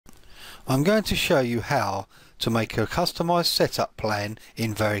I'm going to show you how to make a customized setup plan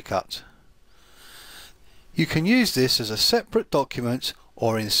in VERICUT. You can use this as a separate document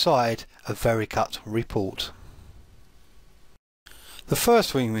or inside a VERICUT report. The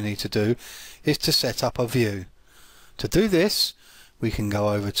first thing we need to do is to set up a view. To do this, we can go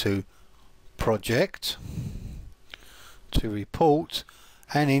over to Project, to Report,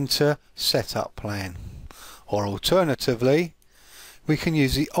 and into Setup Plan. Or alternatively, we can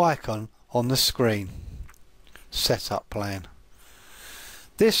use the icon on the screen, Setup Plan.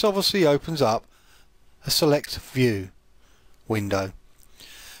 This obviously opens up a Select View window.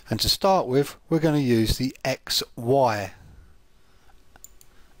 And to start with, we're going to use the XY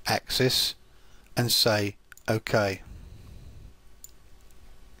axis and say OK.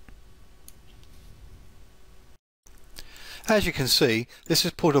 As you can see, this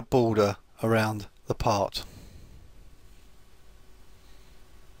has put a border around the part.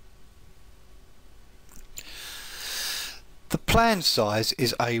 The plan size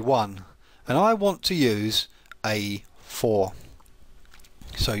is A1 and I want to use A4.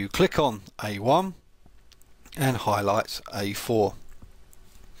 So you click on A1 and highlight A4.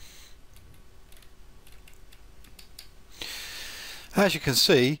 As you can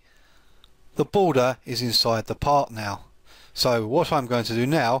see, the border is inside the part now. So what I'm going to do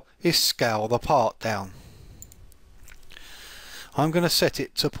now is scale the part down. I'm going to set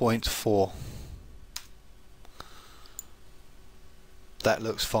it to 0.4. That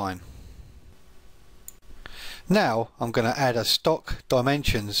looks fine. Now I'm going to add a stock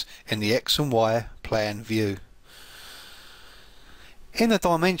dimensions in the X and Y plan view. In the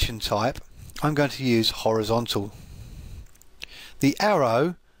dimension type, I'm going to use horizontal. The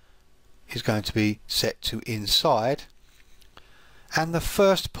arrow is going to be set to inside and the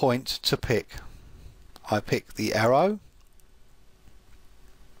first point to pick. I pick the arrow,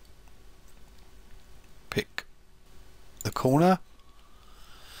 pick the corner,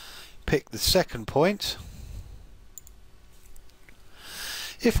 pick the second point.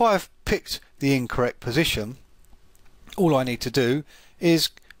 If I've picked the incorrect position, all I need to do is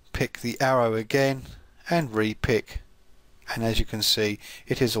pick the arrow again and re-pick. And as you can see,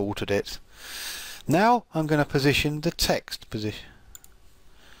 it has altered it. Now I'm going to position the text position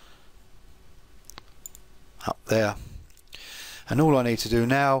up there. And all I need to do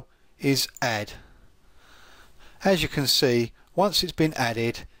now is add. As you can see, once it's been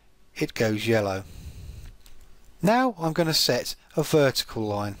added, it goes yellow. Now I'm going to set a vertical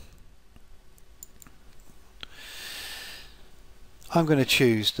line. I'm going to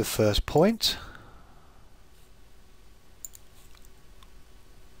choose the first point.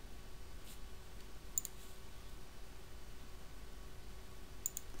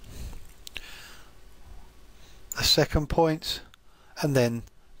 The second point, and then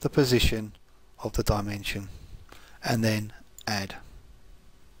the position of the dimension, and then add.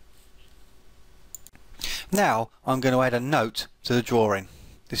 Now I'm going to add a note to the drawing.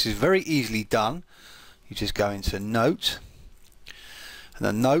 This is very easily done. You just go into Note, and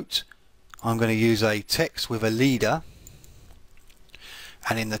the note, I'm going to use a text with a leader,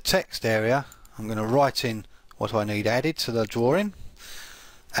 and in the text area I'm going to write in what I need added to the drawing.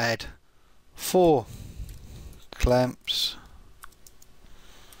 Add 4 clamps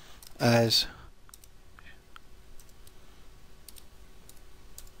as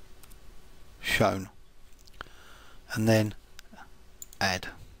shown, and then add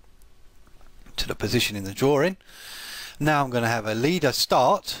to the position in the drawing. Now I'm going to have a leader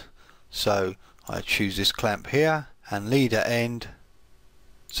start, so I choose this clamp here and leader end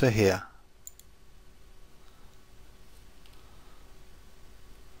to here.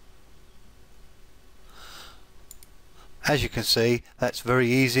 As you can see, that's very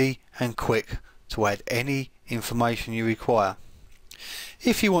easy and quick to add any information you require.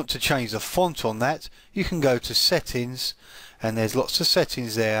 If you want to change the font on that, you can go to settings, and there's lots of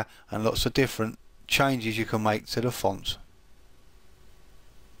settings there and lots of different changes you can make to the font.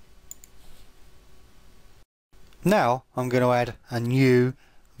 Now I'm going to add a new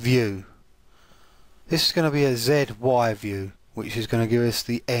view. This is going to be a ZY view, which is going to give us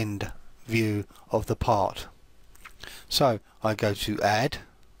the end view of the part. So I go to Add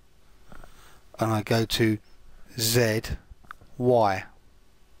and I go to ZY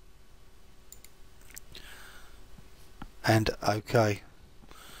and OK.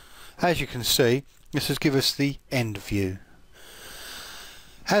 As you can see, this has given us the end view.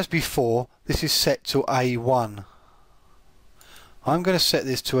 As before, this is set to A1. I'm going to set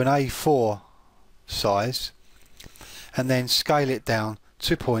this to an A4 size and then scale it down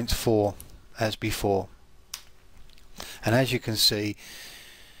to 0.4 as before. And as you can see,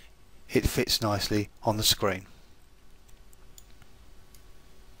 it fits nicely on the screen.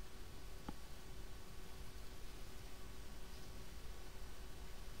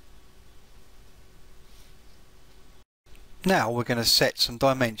 Now we're going to set some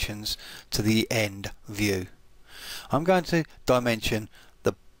dimensions to the end view. I'm going to dimension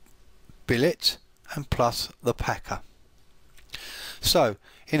the billet and plus the packer. So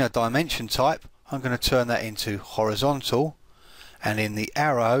in a dimension type, I'm going to turn that into horizontal, and in the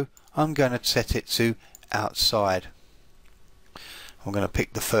arrow I'm going to set it to outside. I'm going to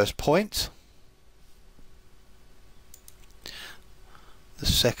pick the first point, the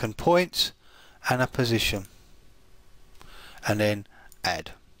second point, and a position, and then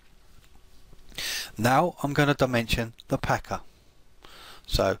add. Now I'm going to dimension the packer.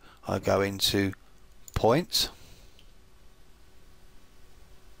 So I go into point,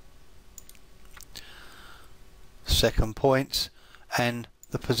 second point, and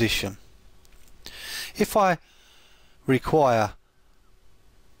the position. If I require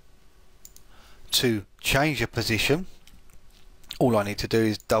to change a position, all I need to do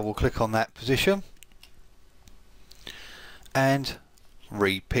is double click on that position and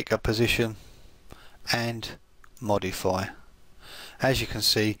re-pick a position and modify. As you can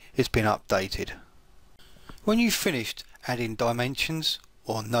see, it's been updated. When you've finished adding dimensions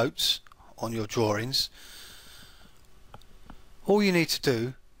or notes on your drawings, all you need to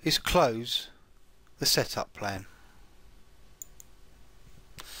do is close the setup plan.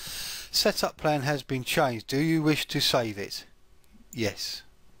 Setup plan has been changed. Do you wish to save it? Yes.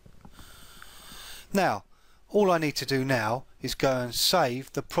 Now all I need to do now is go and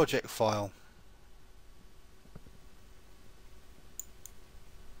save the project file.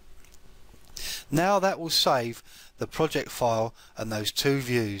 Now that will save the project file and those two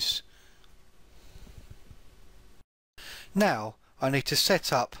views. Now I need to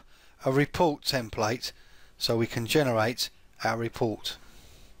set up a report template so we can generate our report.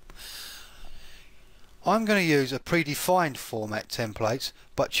 I'm going to use a predefined format template,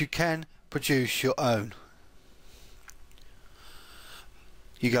 but you can produce your own.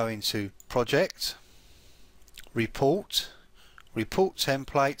 You go into Project, Report, Report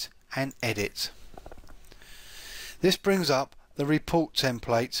Template, and Edit. This brings up the report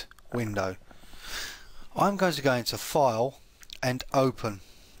template window. I'm going to go into File and Open,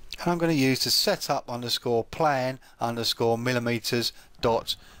 and I'm going to use the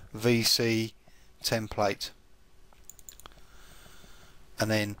setup_plan_millimeters.vc template, and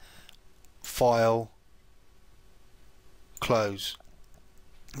then File, Close.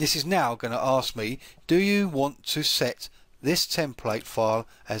 This is now going to ask me, do you want to set this template file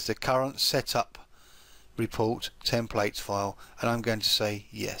as the current setup report templates file? And I'm going to say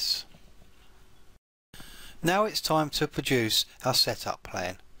yes. Now it's time to produce our setup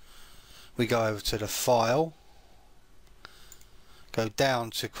plan. We go over to the File, go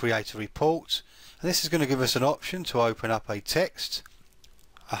down to Create a Report, and this is going to give us an option to open up a text,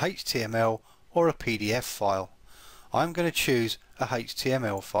 a HTML or a PDF file. I'm going to choose a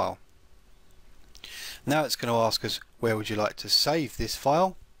HTML file. Now it's going to ask us, where would you like to save this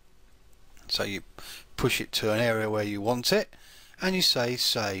file? So you push it to an area where you want it and you say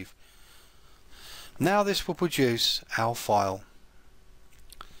save. Now this will produce our file.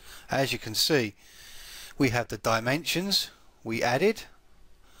 As you can see, we have the dimensions we added,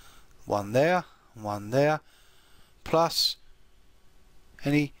 one there, plus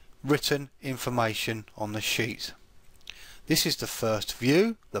any written information on the sheet. This is the first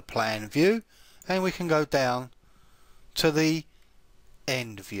view, the plan view, and we can go down to the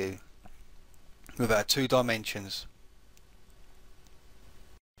end view with our two dimensions.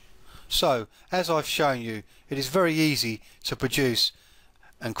 So, as I've shown you, it is very easy to produce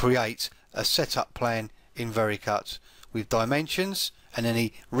and create a setup plan in VERICUT with dimensions and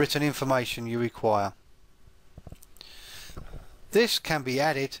any written information you require. This can be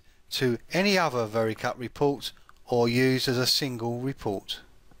added to any other VERICUT report or used as a single report.